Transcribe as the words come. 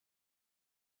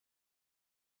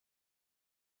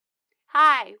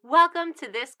Hi, welcome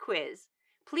to this quiz.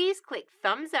 Please click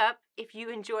thumbs up if you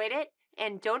enjoyed it,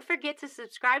 and don't forget to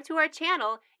subscribe to our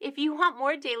channel if you want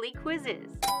more daily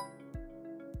quizzes.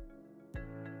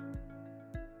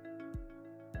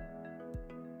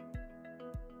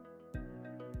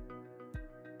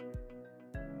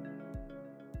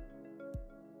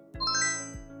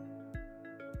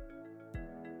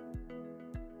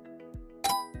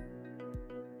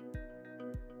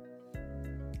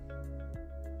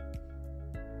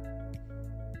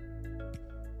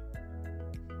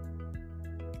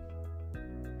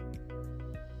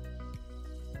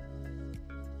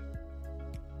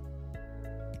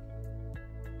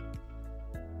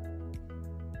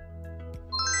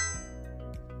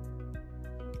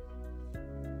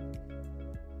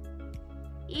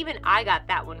 Even I got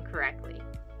that one correctly.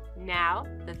 Now,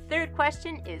 the third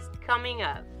question is coming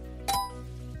up.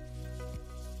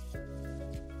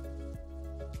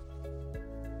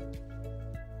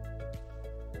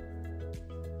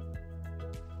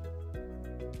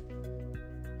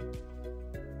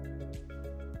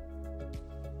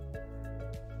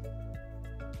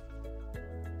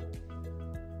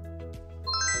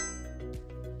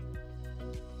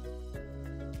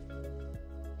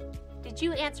 Did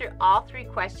you answer all 3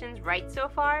 questions right so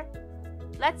far?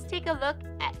 Let's take a look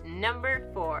at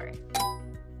number 4.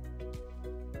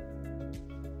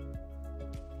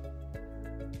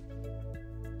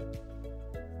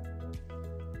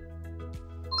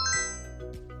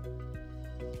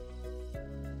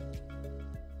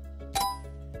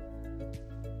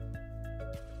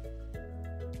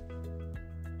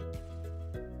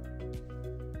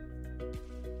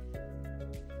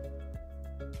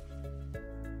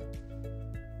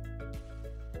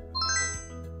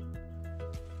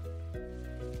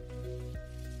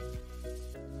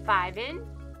 Five in,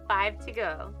 5 to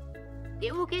go.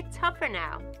 It will get tougher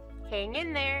now. Hang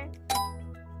in there.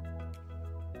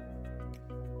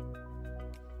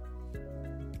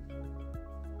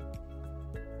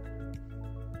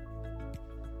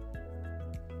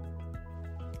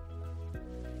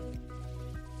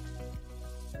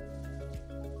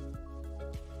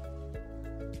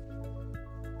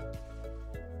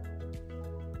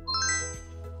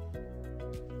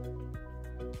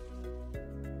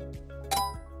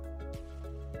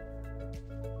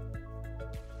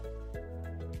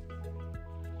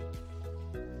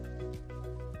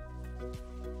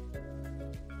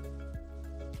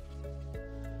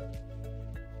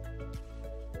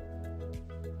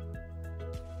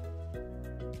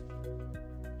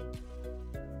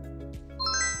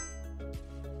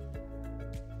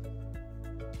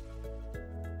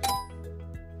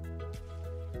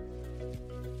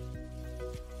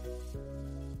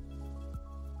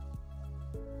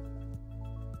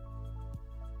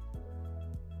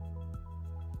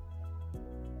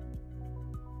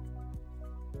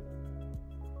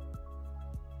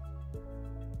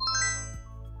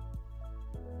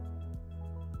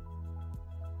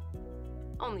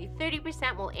 Only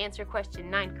 30% will answer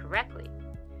question 9 correctly.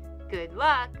 Good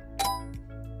luck!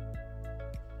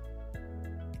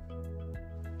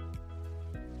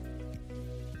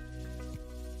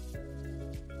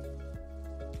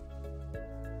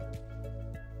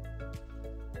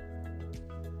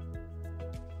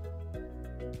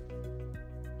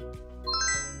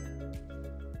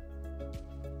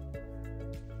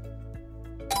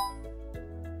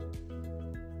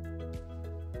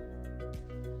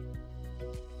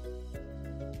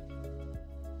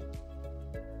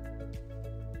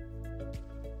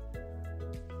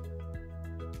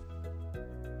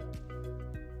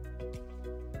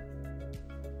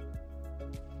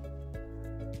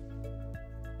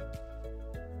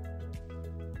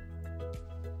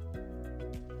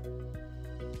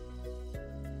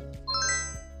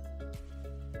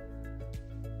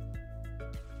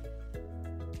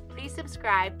 Please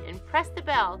subscribe and press the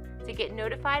bell to get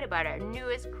notified about our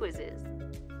newest quizzes.